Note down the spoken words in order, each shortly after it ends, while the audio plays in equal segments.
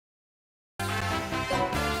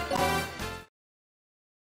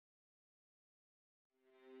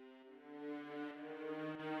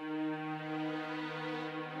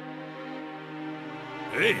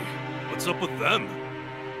Hey, what's up with them?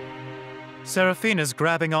 Seraphina's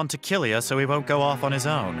grabbing onto Killia so he won't go off on his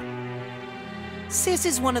own. Sis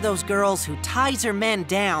is one of those girls who ties her men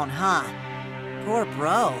down, huh? Poor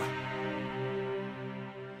bro.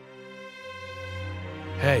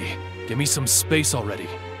 Hey, give me some space already.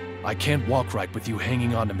 I can't walk right with you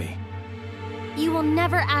hanging onto me. You will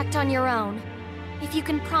never act on your own. If you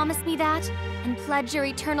can promise me that, and pledge your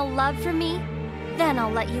eternal love for me, then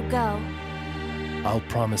I'll let you go. I'll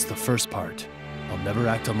promise the first part. I'll never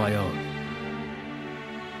act on my own.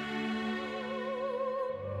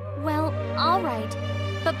 Well, all right.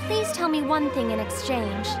 But please tell me one thing in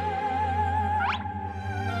exchange.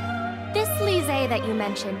 This Disgaea that you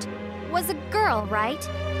mentioned was a girl, right?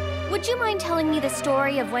 Would you mind telling me the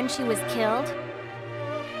story of when she was killed?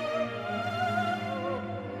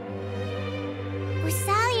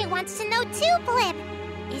 Rosalia wants to know too, Blib!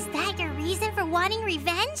 Is that your reason for wanting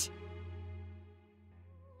revenge?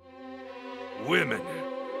 Women.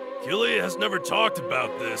 Killia has never talked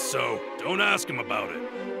about this, so don't ask him about it.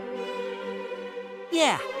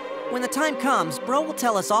 Yeah, when the time comes, bro will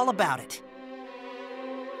tell us all about it.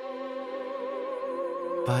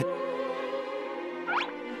 But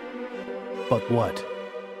what?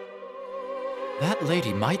 that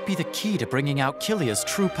lady might be the key to bringing out Killia's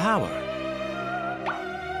true power.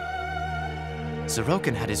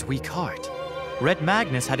 Zeroken had his weak heart. Red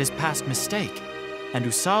Magnus had his past mistake. And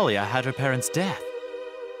Usalia had her parents' death.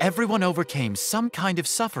 Everyone overcame some kind of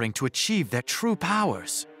suffering to achieve their true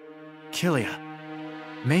powers. Killia,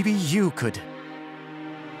 maybe you could...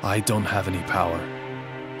 I don't have any power.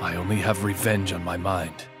 I only have revenge on my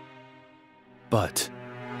mind. But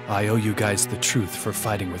I owe you guys the truth for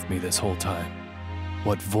fighting with me this whole time.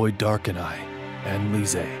 What Void Dark and I, and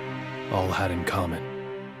Lise, all had in common.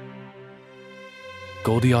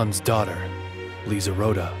 Goldion's daughter,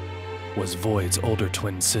 Lizaroda, was Void's older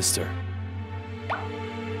twin sister.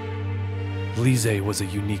 Lise was a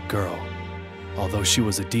unique girl. Although she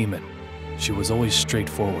was a demon, she was always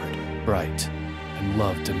straightforward, bright, and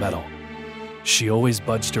loved to meddle. She always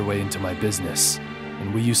budged her way into my business,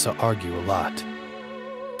 and we used to argue a lot.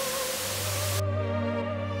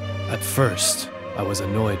 At first, I was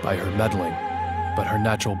annoyed by her meddling, but her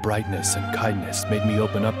natural brightness and kindness made me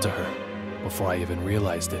open up to her before I even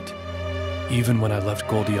realized it. Even when I left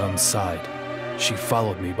Goldion's side, she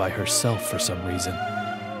followed me by herself for some reason.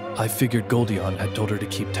 I figured Goldion had told her to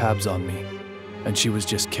keep tabs on me, and she was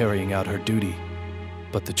just carrying out her duty.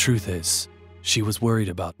 But the truth is, she was worried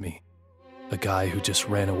about me. A guy who just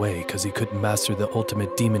ran away because he couldn't master the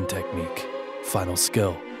ultimate demon technique, final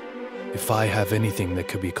skill. If I have anything that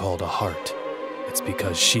could be called a heart, it's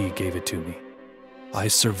because she gave it to me. I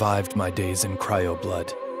survived my days in cryo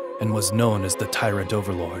blood, and was known as the Tyrant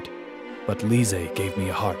Overlord. But Lise gave me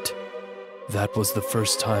a heart. That was the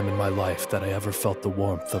first time in my life that I ever felt the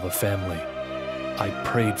warmth of a family. I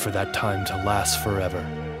prayed for that time to last forever.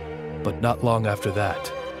 But not long after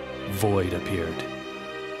that, Void appeared.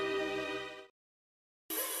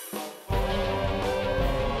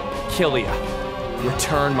 Killia,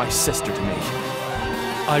 return my sister to me.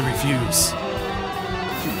 I refuse.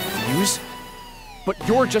 You refuse? But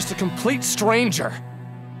you're just a complete stranger.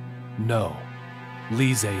 No.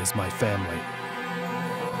 Lise is my family.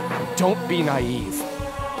 Don't be naive.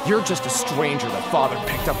 You're just a stranger that Father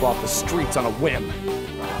picked up off the streets on a whim.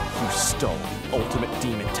 You stole the ultimate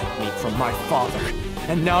demon technique from my father,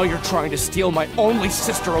 and now you're trying to steal my only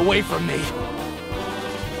sister away from me.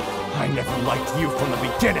 I never liked you from the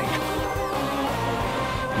beginning.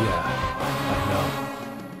 Yeah, I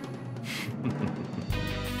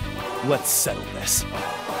know. Let's settle this.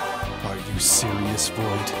 Are you serious,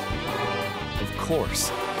 Void? Of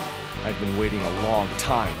course. I've been waiting a long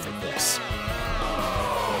time for this.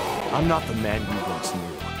 I'm not the man you once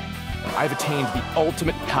knew. I've attained the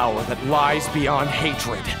ultimate power that lies beyond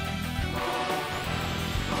hatred.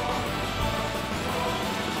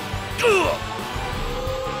 Ugh!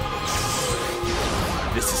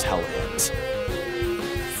 This is how it ends.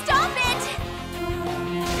 Stop it!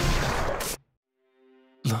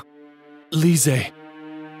 Lise.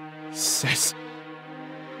 Sis.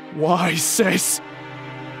 Why, sis?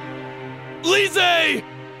 Lise!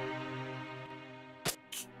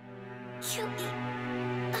 Kill me.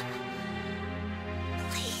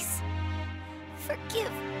 Please.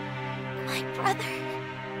 Forgive my brother.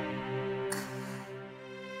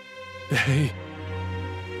 Hey.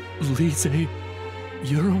 Lise,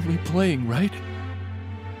 you're only playing, right?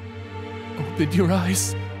 Open your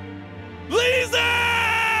eyes. Lise!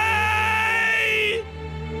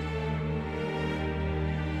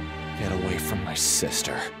 Get away from my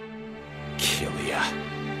sister, Killia.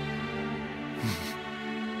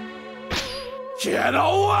 Get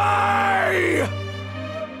away!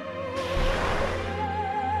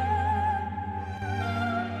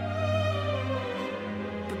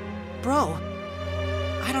 Bro,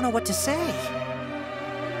 I don't know what to say.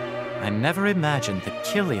 I never imagined that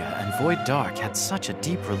Killia and Void Dark had such a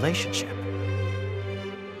deep relationship.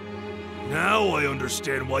 Now I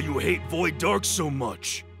understand why you hate Void Dark so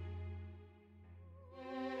much.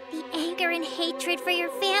 The anger and hatred for your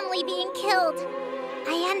family being killed.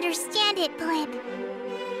 I understand it, Blib.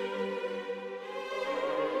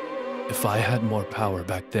 If I had more power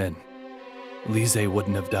back then, Lise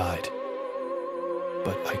wouldn't have died.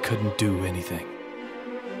 But I couldn't do anything.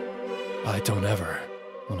 I don't ever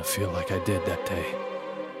want to feel like I did that day.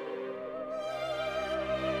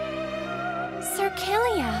 Sir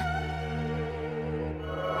Killia.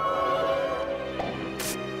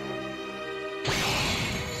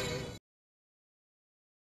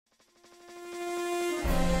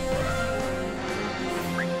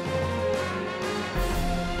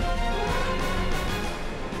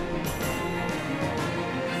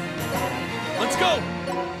 Let's go!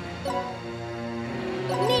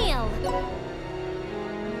 Kneel.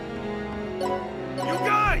 You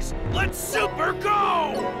guys, let's super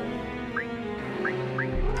go!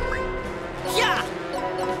 Yeah!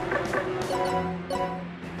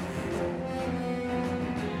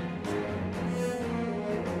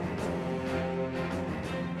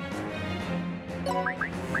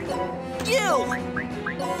 You!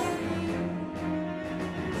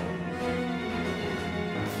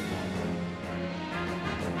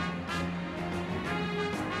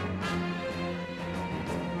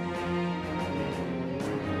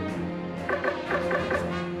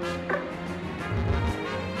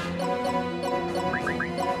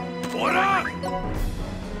 What up?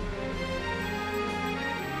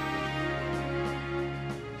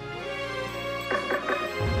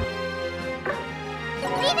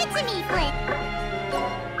 Leave it to me, Blib.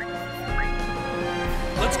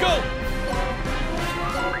 Let's go!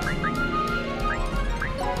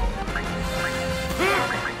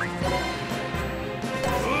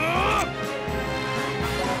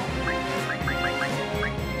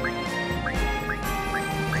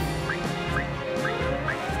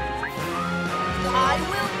 I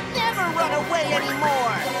will never run away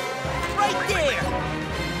anymore! Right there!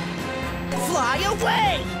 Fly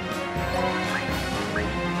away!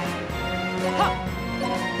 Ha!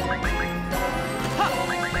 Ha!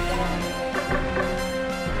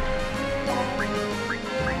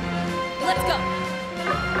 Let's go.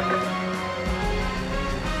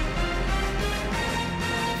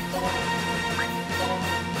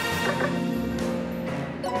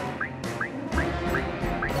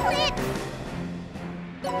 Blib!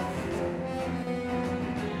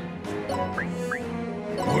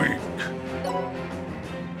 Weak.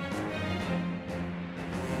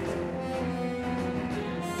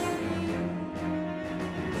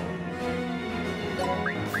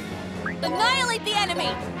 Annihilate the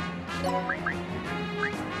enemy!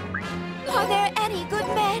 Are there any good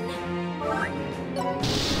men?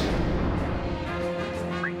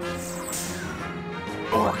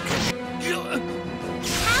 Power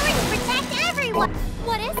to protect everyone!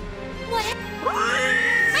 What is?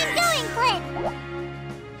 I'm going, Blib!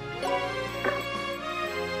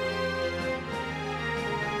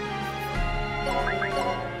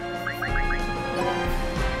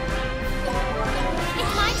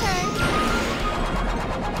 It's my turn.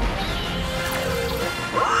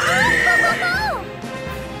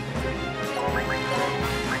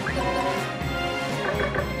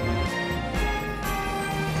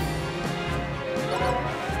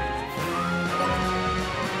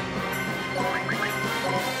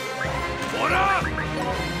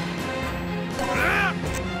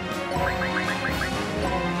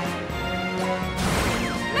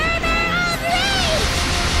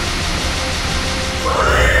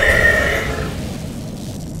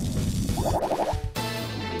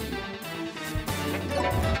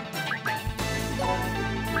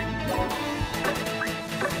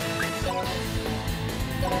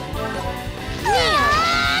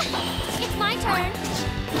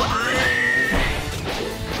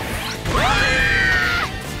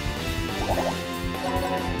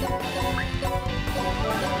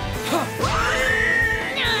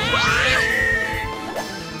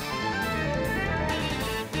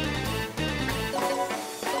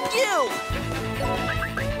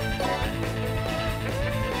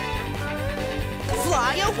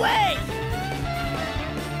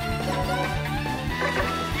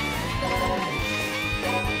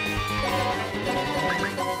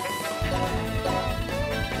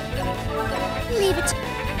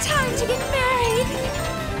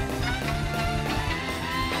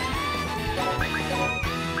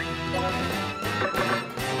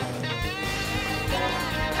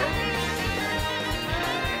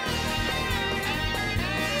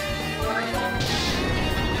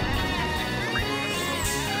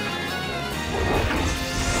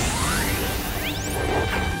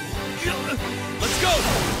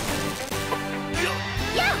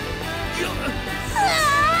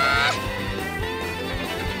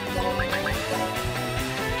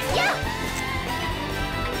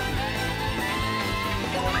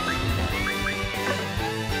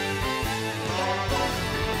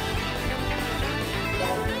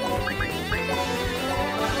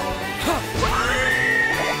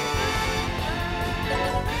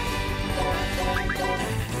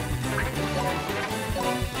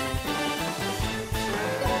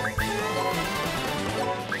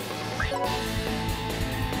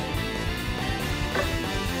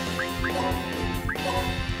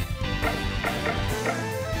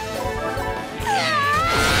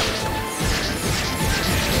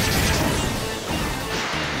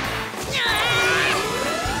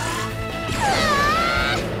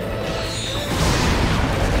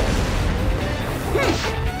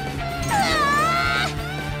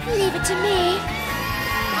 Leave it to me.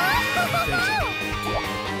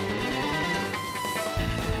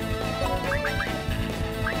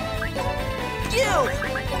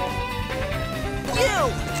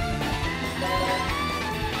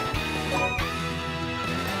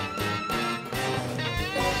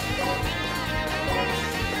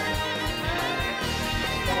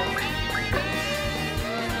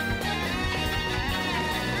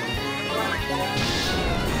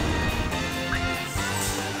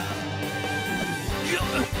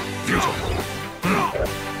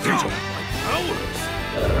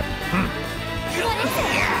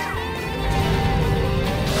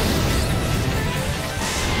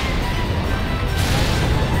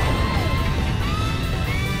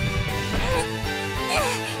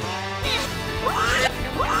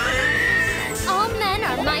 All men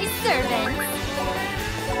are my servants.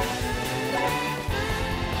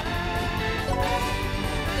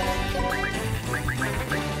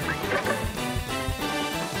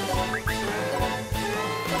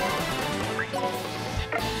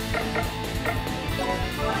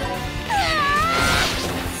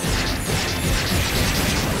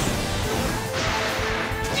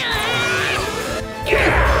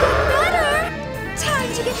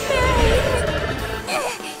 Time to get married.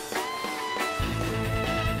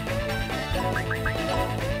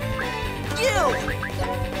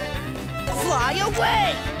 Fly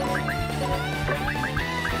away!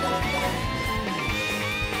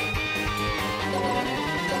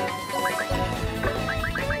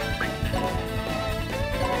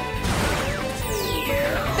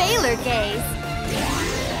 Baylor gaze.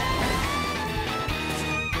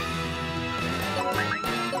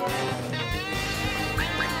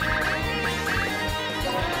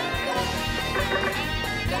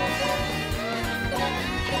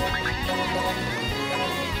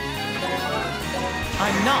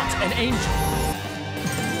 I'm not an angel.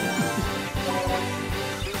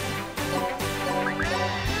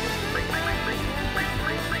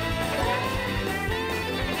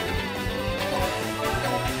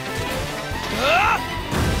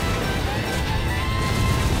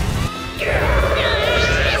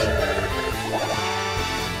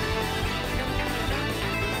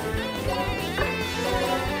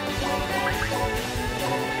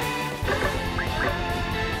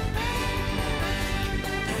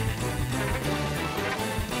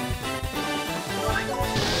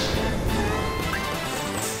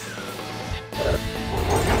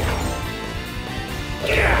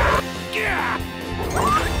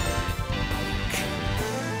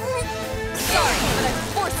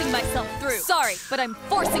 Sorry, but I'm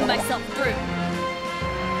forcing myself through.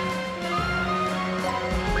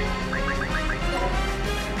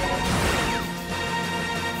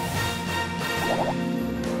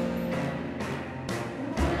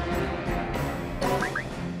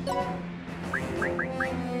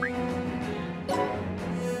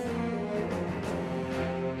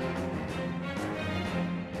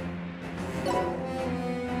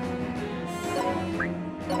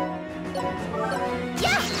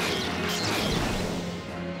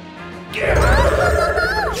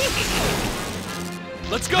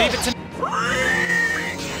 Let's go! Leave it to What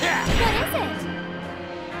is it?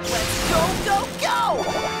 Let's go, go, go!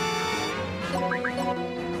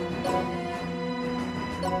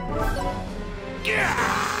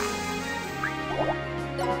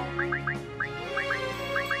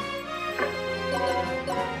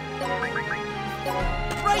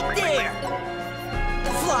 Right there!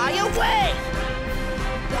 Fly away!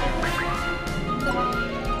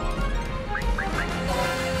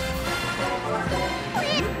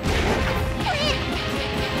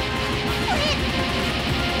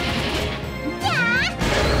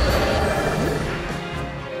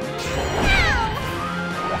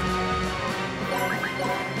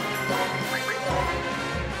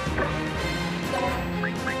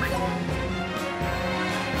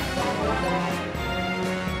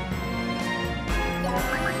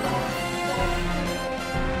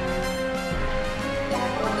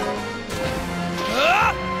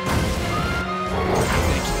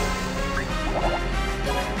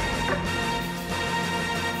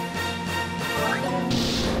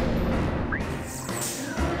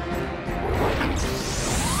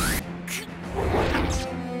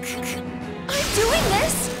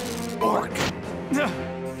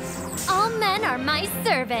 All men are my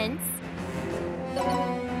servants.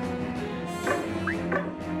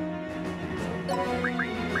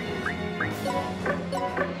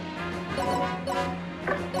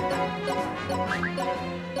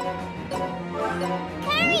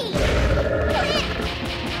 Hurry!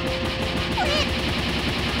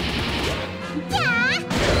 Yeah!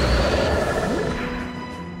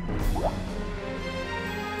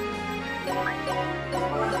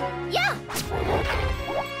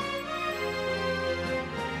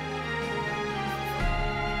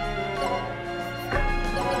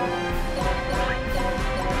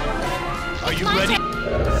 Are you ready?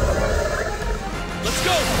 Let's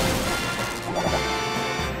go!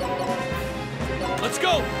 Let's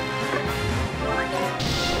go!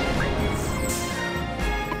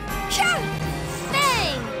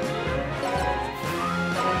 Bang!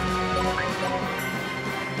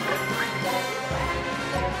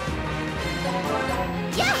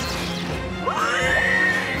 Yeah!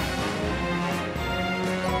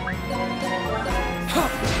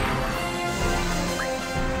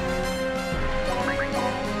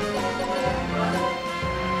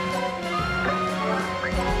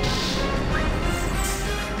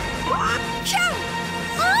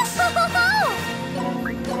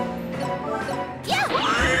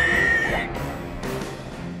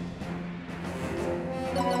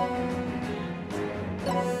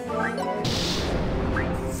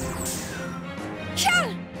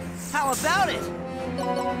 How about it?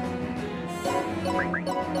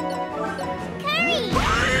 Curry!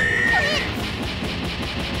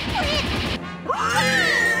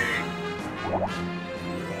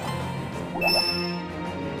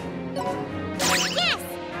 Yes!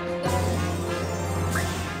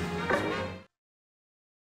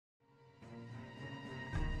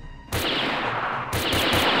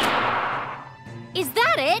 Is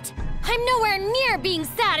that it? I'm nowhere near being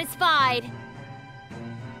satisfied.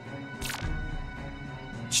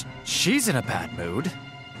 She's in a bad mood.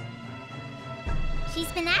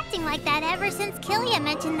 She's been acting like that ever since Killia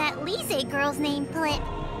mentioned that Lise girl's name, Flip.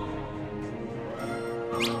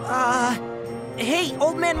 Hey,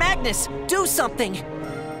 Old Man Magnus, do something!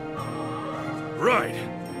 Right.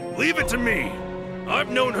 Leave it to me. I've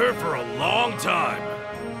known her for a long time.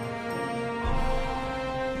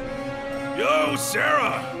 Yo,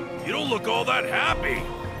 Sarah! You don't look all that happy.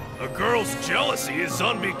 A girl's jealousy is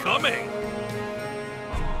unbecoming.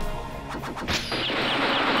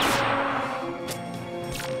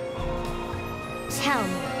 Tell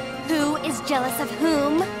me, who is jealous of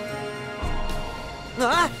whom?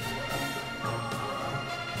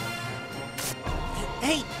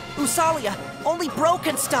 Hey, Usalia, only Bro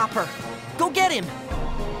can stop her. Go get him.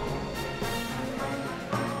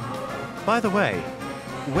 By the way,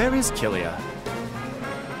 where is Killia?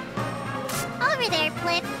 Over there,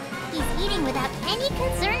 Flip. He's eating without any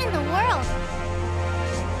concern in the world.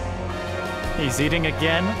 He's eating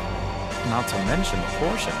again? Not to mention the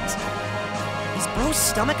portions. Is Bro's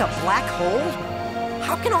stomach a black hole?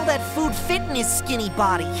 How can all that food fit in his skinny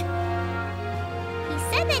body? He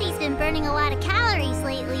said that he's been burning a lot of calories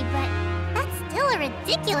lately, but that's still a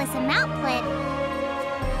ridiculous amount, Flip.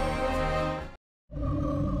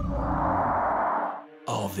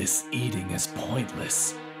 All this eating is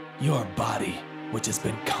pointless. Your body, which has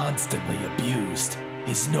been constantly abused,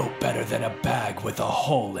 is no better than a bag with a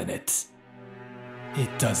hole in it.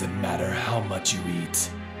 It doesn't matter how much you eat.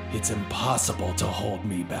 It's impossible to hold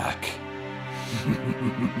me back.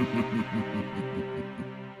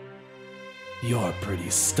 You're pretty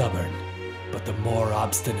stubborn, but the more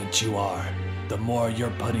obstinate you are, the more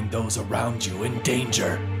you're putting those around you in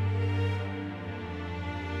danger.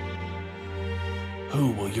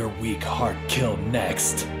 Who will your weak heart kill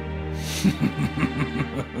next?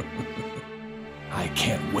 I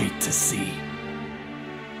can't wait to see.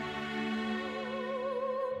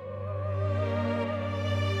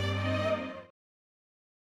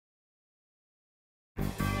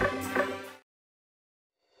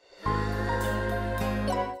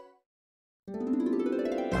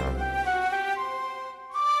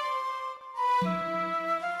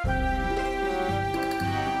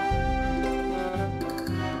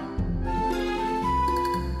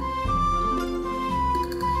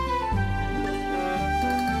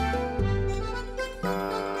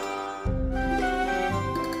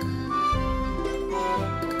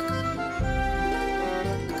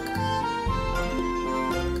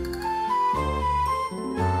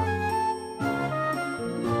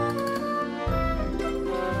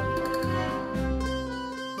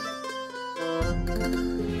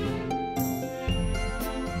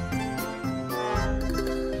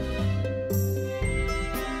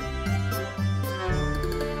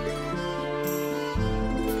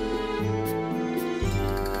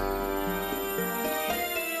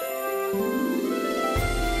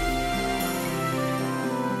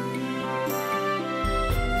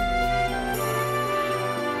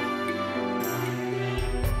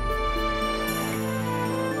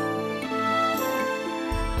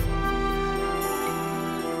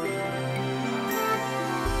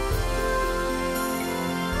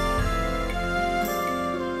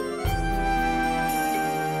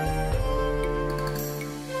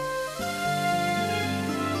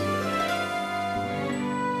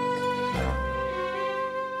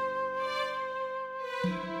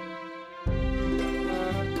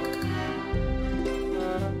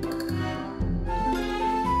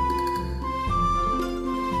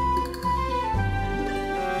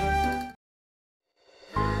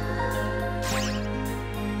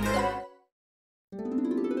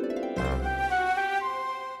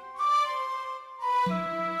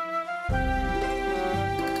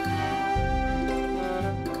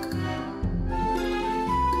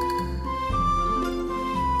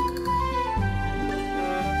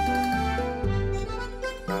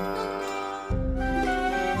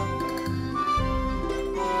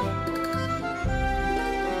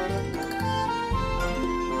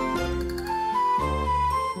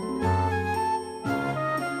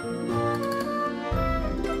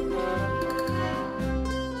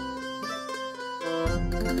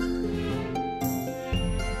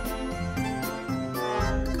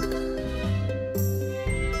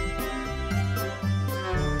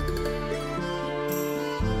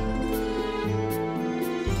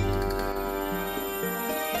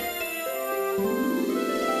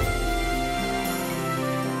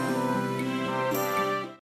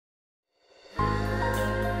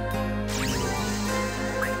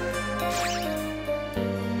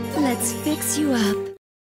 Let's fix you up.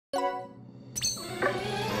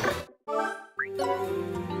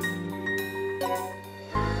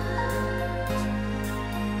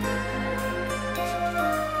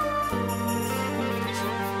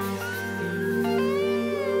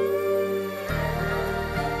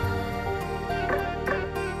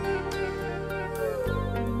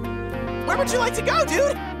 Where would you like to go,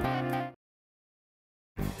 dude?